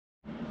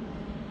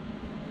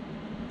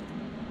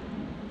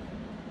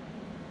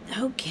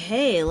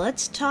Okay,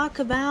 let's talk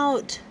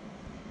about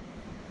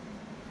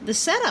the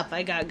setup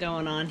I got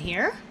going on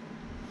here.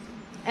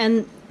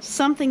 And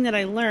something that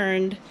I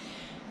learned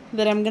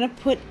that I'm going to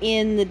put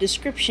in the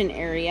description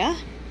area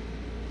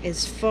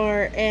as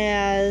far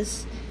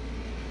as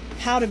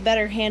how to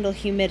better handle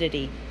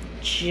humidity.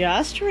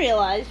 Just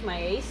realized my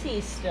AC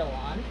is still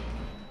on.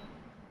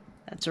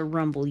 That's a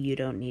rumble you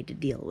don't need to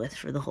deal with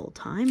for the whole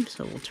time,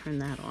 so we'll turn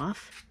that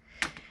off.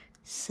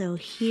 So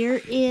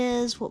here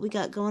is what we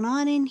got going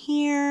on in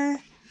here.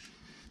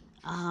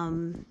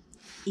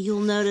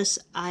 You'll notice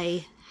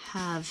I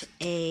have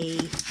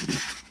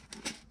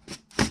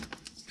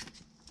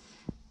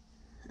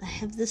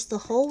this the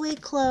whole way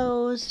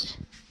closed.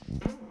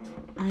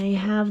 I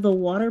have the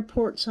water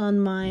ports on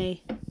my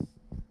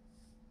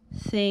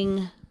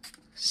thing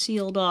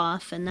sealed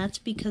off, and that's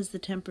because the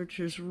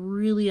temperature is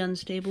really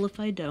unstable if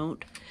I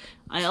don't.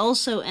 I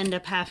also end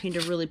up having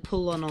to really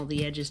pull on all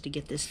the edges to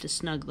get this to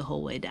snug the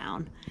whole way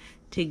down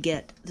to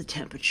get the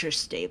temperature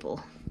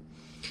stable.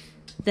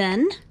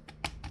 Then,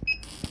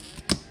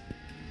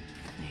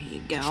 there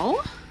you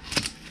go.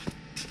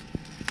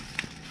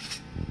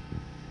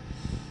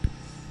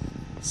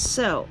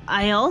 So,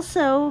 I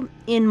also,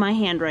 in my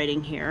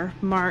handwriting here,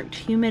 marked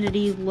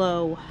humidity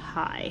low,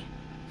 high.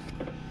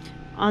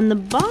 On the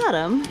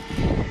bottom,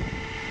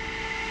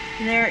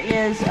 there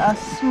is a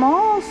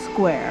small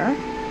square,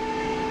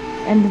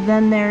 and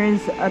then there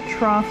is a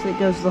trough that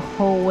goes the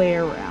whole way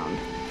around.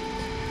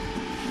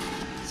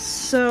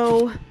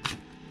 So,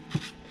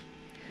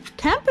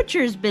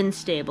 temperature's been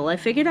stable. I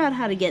figured out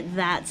how to get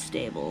that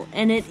stable,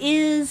 and it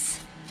is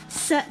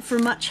set for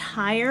much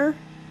higher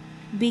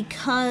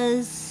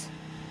because,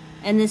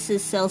 and this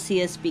is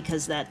Celsius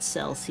because that's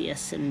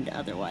Celsius, and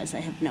otherwise I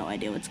have no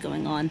idea what's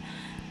going on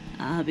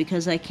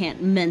because I can't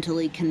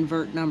mentally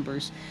convert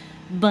numbers.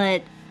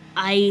 But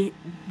I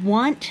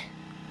want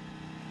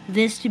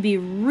this to be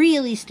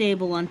really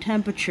stable on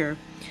temperature.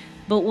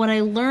 But what I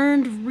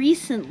learned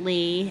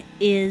recently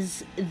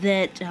is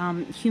that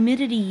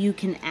humidity, you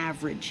can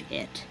average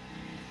it.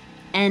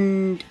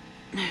 And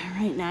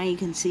right now you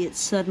can see it's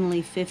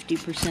suddenly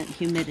 50%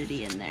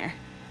 humidity in there.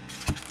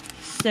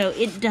 So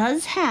it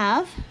does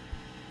have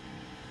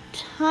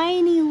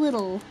tiny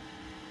little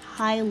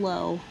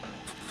high-low,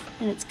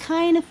 and it's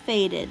kind of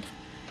faded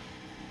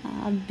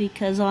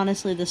because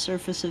honestly the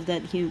surface of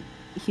that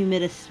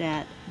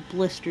humidistat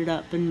blistered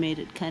up and made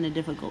it kind of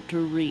difficult to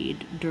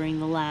read during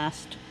the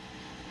last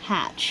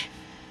hatch.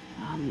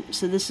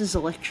 So this is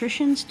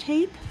electrician's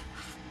tape.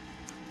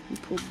 We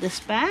pulled this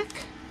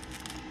back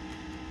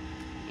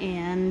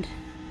and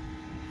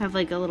have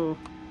like a little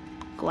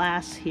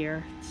glass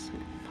here. It's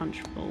a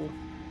punch bowl.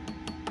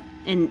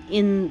 And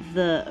in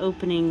the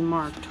opening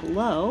marked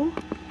low,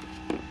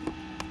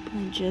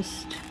 I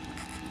just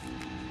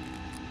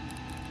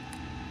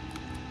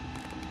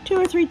 2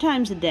 or 3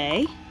 times a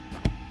day,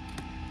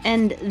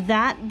 and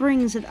that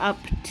brings it up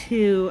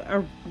to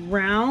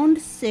around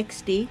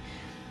 60,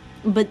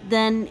 but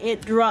then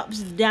it drops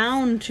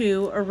down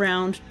to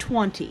around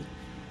 20,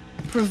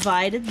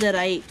 provided that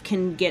I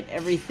can get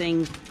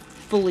everything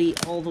fully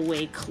all the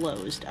way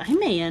closed. I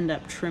may end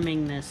up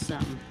trimming this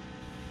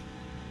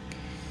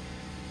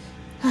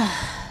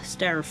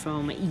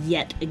styrofoam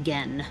yet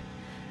again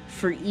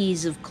for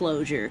ease of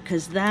closure,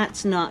 because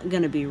that's not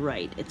going to be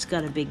right. It's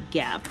got a big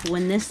gap.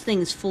 When this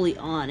thing's fully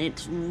on,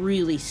 it's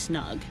really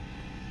snug,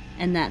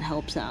 and that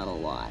helps out a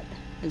lot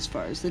as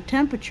far as the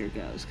temperature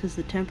goes, because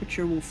the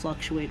temperature will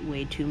fluctuate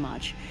way too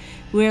much.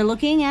 We're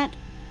looking at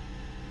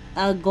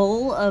a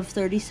goal of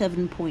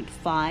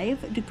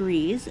 37.5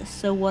 degrees,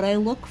 so what I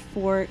look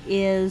for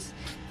is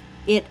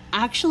it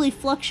actually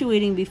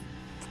fluctuating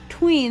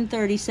between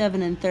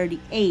 37 and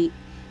 38.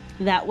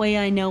 That way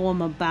I know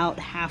I'm about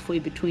halfway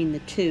between the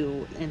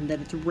two, and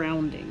that it's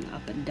rounding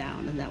up and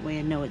down, and that way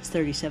I know it's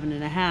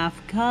 37.5,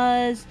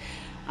 because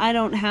I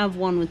don't have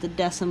one with a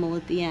decimal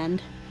at the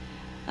end.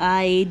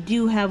 I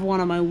do have one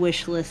on my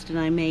wish list, and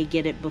I may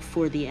get it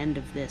before the end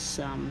of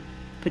this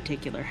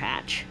particular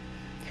hatch.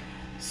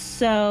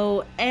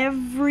 So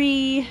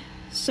every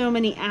so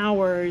many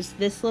hours,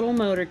 this little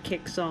motor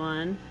kicks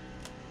on,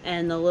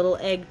 and the little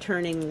egg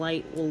turning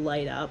light will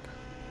light up.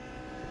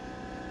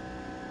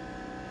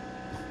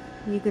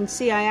 You can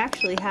see I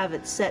actually have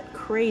it set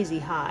crazy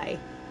high.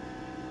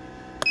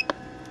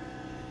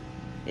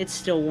 It's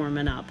still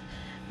warming up.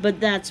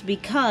 But that's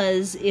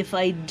because if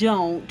I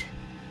don't,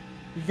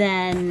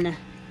 then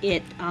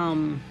it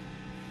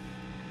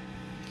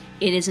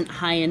isn't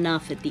high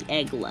enough at the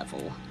egg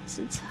level.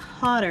 So it's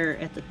hotter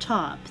at the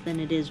top than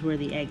it is where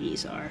the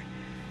eggies are.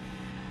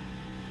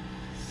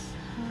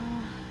 So,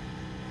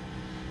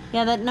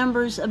 yeah, that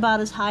number's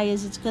about as high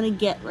as it's going to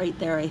get right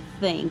there, I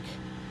think.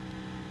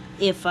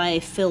 If I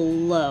fill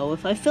low.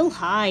 If I fill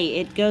high,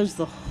 it goes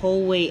the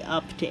whole way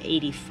up to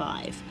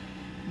 85.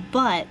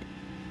 But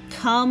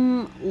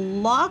come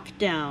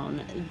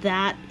lockdown,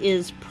 that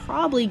is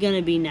probably going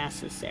to be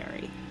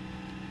necessary.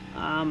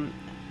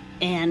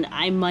 And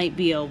I might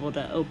be able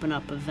to open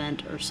up a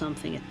vent or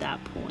something at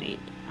that point.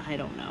 I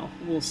don't know.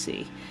 We'll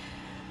see.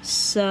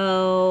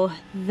 So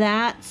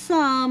that's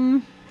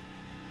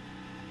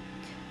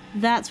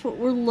what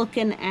we're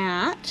looking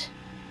at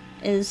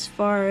as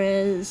far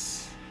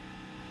as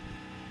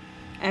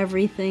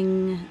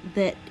everything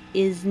that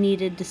is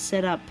needed to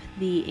set up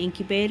the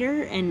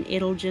incubator, and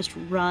it'll just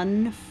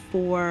run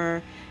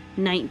for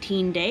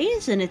 19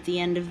 days, and at the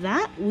end of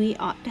that we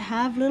ought to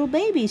have little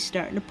babies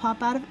starting to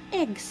pop out of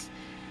eggs.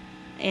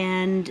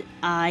 And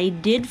I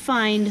did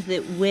find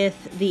that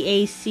with the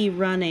AC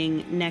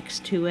running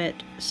next to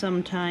it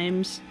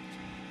sometimes,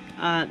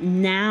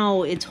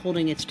 now it's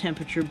holding its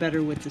temperature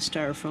better with the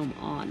styrofoam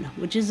on,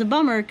 which is a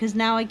bummer because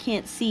now I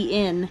can't see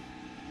in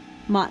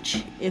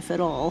much, if at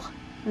all,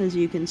 as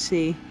you can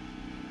see.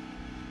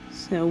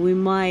 So we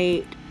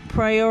might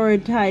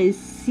prioritize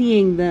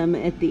seeing them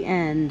at the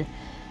end,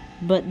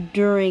 but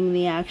during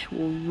the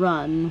actual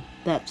run,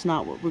 that's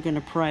not what we're going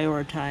to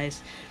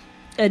prioritize.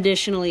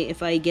 Additionally,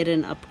 if I get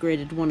an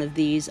upgraded one of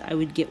these, I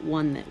would get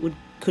one that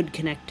could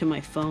connect to my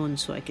phone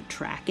so I could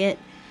track it.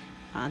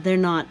 They're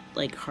not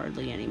like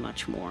hardly any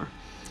much more.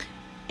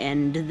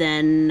 And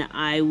then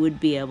I would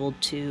be able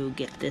to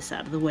get this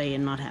out of the way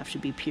and not have to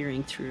be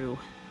peering through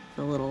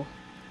the little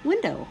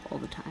window all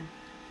the time.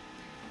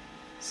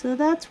 So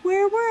that's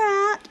where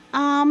we're at.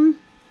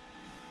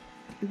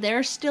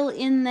 They're still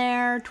in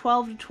their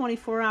 12 to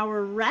 24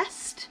 hour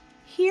rest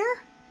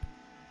here.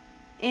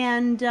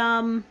 And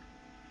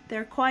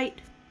they're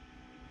quite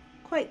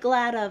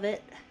glad of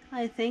it,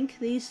 I think.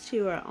 These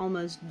two are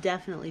almost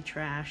definitely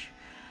trash.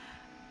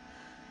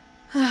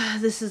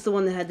 This is the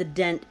one that had the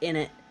dent in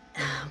it,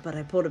 but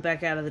I pulled it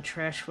back out of the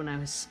trash when I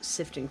was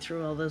sifting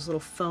through all those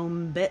little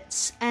foam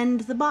bits,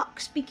 and the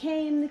box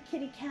became the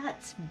kitty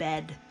cat's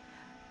bed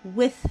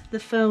with the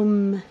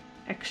foam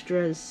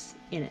extras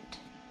in it.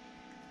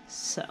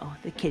 So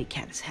the kitty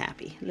cat is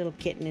happy. Little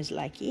kitten is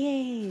like,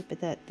 yay!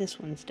 But this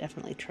one's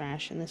definitely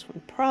trash, and this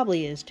one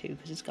probably is too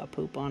because it's got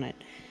poop on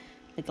it,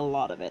 like a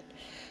lot of it.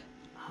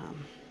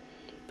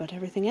 But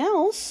everything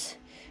else,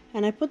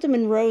 and I put them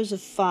in rows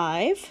of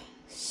 5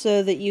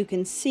 so that you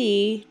can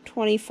see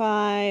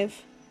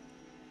 25,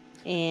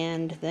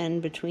 and then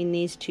between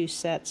these two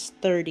sets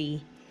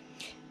 30.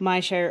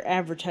 My share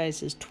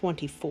advertises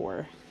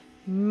 24.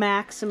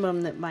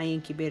 Maximum that my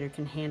incubator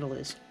can handle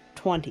is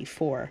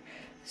 24.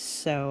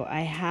 So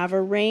I have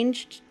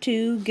arranged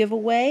to give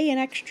away an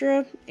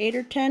extra 8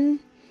 or 10.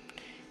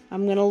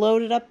 I'm going to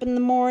load it up in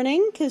the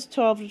morning because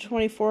 12 to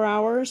 24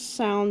 hours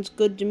sounds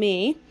good to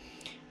me.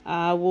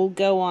 We'll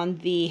go on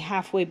the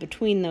halfway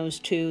between those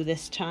two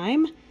this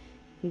time.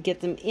 And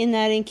get them in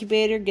that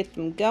incubator, get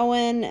them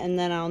going, and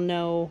then I'll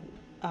know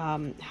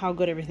how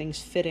good everything's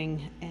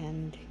fitting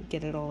and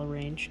get it all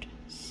arranged.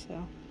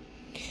 So,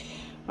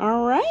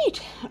 all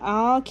right.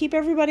 I'll keep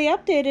everybody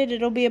updated.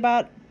 It'll be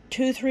about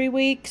 2-3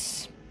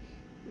 weeks.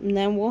 And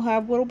then we'll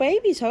have little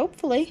babies,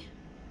 hopefully.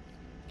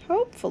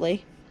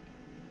 Hopefully.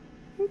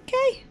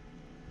 Okay.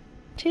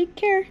 Take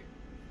care.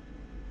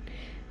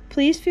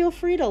 Please feel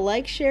free to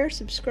like, share,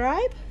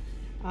 subscribe.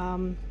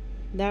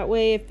 That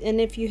way,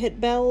 if you hit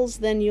bells,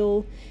 then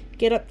you'll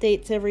get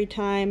updates every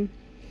time.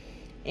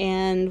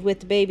 And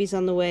with the babies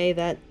on the way,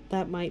 that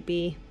might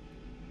be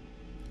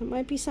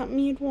something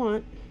you'd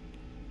want.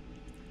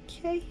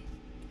 Okay.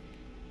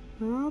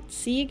 I'll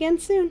see you again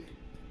soon.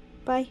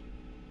 Bye.